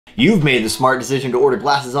You've made the smart decision to order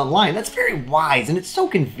glasses online. That's very wise and it's so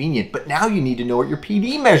convenient, but now you need to know what your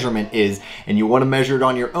PD measurement is and you want to measure it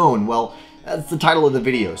on your own. Well, that's the title of the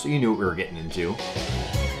video, so you knew what we were getting into.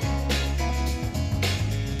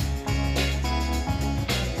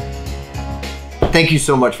 Thank you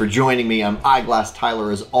so much for joining me. I'm Eyeglass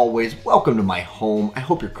Tyler as always. Welcome to my home. I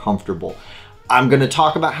hope you're comfortable. I'm going to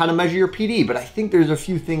talk about how to measure your PD, but I think there's a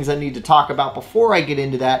few things I need to talk about before I get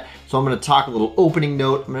into that. So I'm going to talk a little opening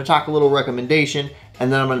note, I'm going to talk a little recommendation, and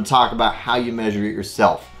then I'm going to talk about how you measure it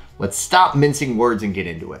yourself. Let's stop mincing words and get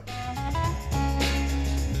into it.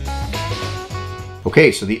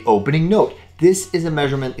 Okay, so the opening note. This is a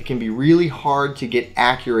measurement that can be really hard to get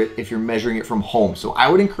accurate if you're measuring it from home. So I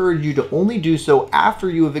would encourage you to only do so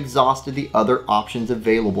after you have exhausted the other options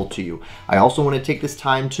available to you. I also want to take this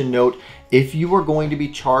time to note, if you are going to be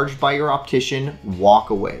charged by your optician,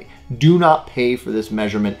 walk away. Do not pay for this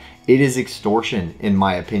measurement. It is extortion, in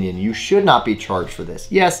my opinion. You should not be charged for this.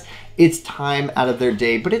 Yes, it's time out of their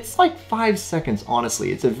day, but it's like 5 seconds,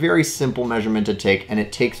 honestly. It's a very simple measurement to take and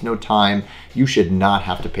it takes no time. You should not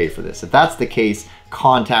have to pay for this. If that's the case,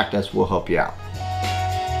 contact us, we'll help you out.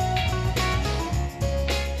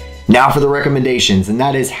 Now for the recommendations, and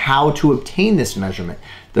that is how to obtain this measurement.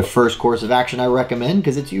 The first course of action I recommend,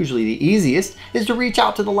 because it's usually the easiest, is to reach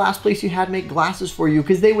out to the last place you had make glasses for you,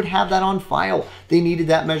 because they would have that on file. They needed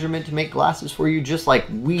that measurement to make glasses for you just like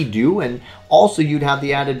we do, and also you'd have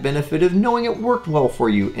the added benefit of knowing it worked well for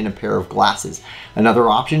you in a pair of glasses. Another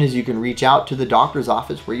option is you can reach out to the doctor's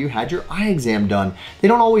office where you had your eye exam done. They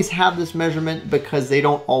don't always have this measurement because they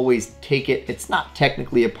don't always take it. It's not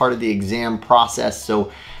technically a part of the exam process, so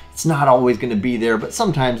it's not always going to be there, but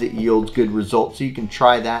sometimes it yields good results, so you can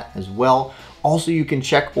try that as well. Also, you can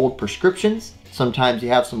check old prescriptions. Sometimes you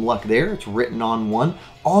have some luck there. It's written on one.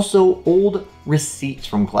 Also, old receipts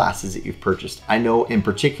from glasses that you've purchased. I know in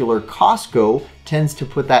particular Costco tends to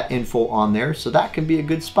put that info on there, so that can be a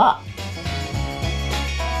good spot.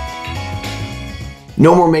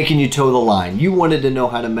 No more making you toe the line. You wanted to know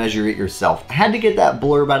how to measure it yourself. I had to get that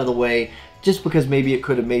blurb out of the way just because maybe it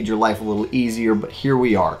could have made your life a little easier, but here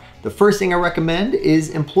we are. The first thing I recommend is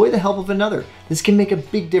employ the help of another. This can make a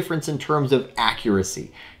big difference in terms of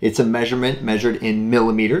accuracy. It's a measurement measured in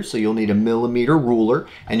millimeters, so you'll need a millimeter ruler,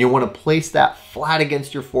 and you'll want to place that flat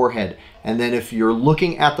against your forehead. And then if you're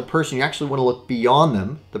looking at the person, you actually want to look beyond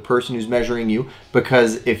them, the person who's measuring you,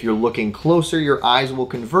 because if you're looking closer, your eyes will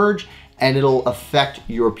converge, and it'll affect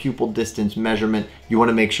your pupil distance measurement. You want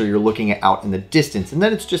to make sure you're looking out in the distance. And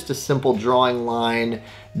then it's just a simple drawing line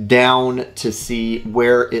down to see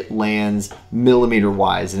where it lands millimeter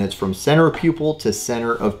wise. And it's from center of pupil to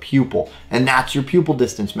center of pupil. And that's your pupil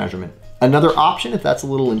distance measurement. Another option, if that's a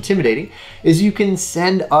little intimidating, is you can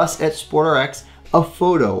send us at SportRx a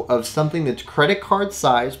photo of something that's credit card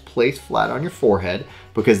size placed flat on your forehead,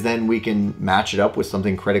 because then we can match it up with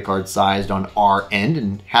something credit card sized on our end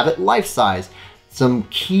and have it life size. Some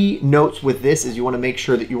key notes with this is you want to make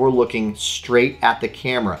sure that you are looking straight at the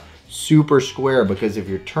camera, super square, because if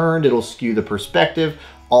you're turned, it'll skew the perspective.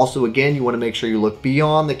 Also, again, you want to make sure you look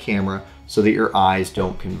beyond the camera so that your eyes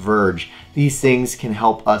don't converge. These things can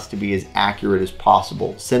help us to be as accurate as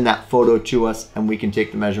possible. Send that photo to us and we can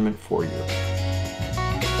take the measurement for you.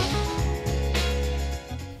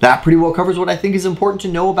 That pretty well covers what I think is important to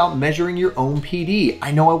know about measuring your own PD. I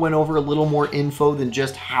know I went over a little more info than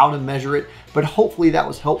just how to measure it, but hopefully that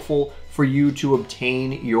was helpful for you to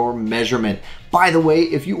obtain your measurement. By the way,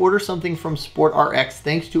 if you order something from SportRx,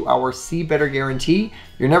 thanks to our See Better guarantee,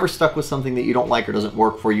 you're never stuck with something that you don't like or doesn't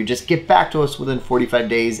work for you. Just get back to us within 45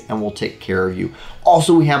 days and we'll take care of you.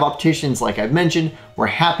 Also, we have opticians, like I've mentioned. We're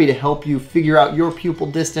happy to help you figure out your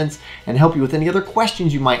pupil distance and help you with any other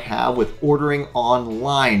questions you might have with ordering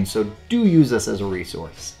online. So do use us as a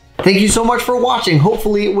resource. Thank you so much for watching.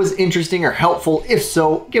 Hopefully it was interesting or helpful. If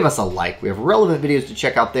so, give us a like. We have relevant videos to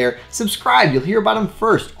check out there. Subscribe, you'll hear about them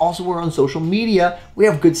first. Also, we're on social media. We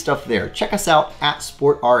have good stuff there. Check us out at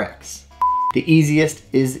SportRx. The easiest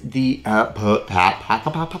is the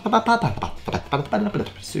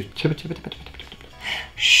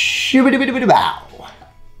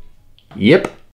Yep.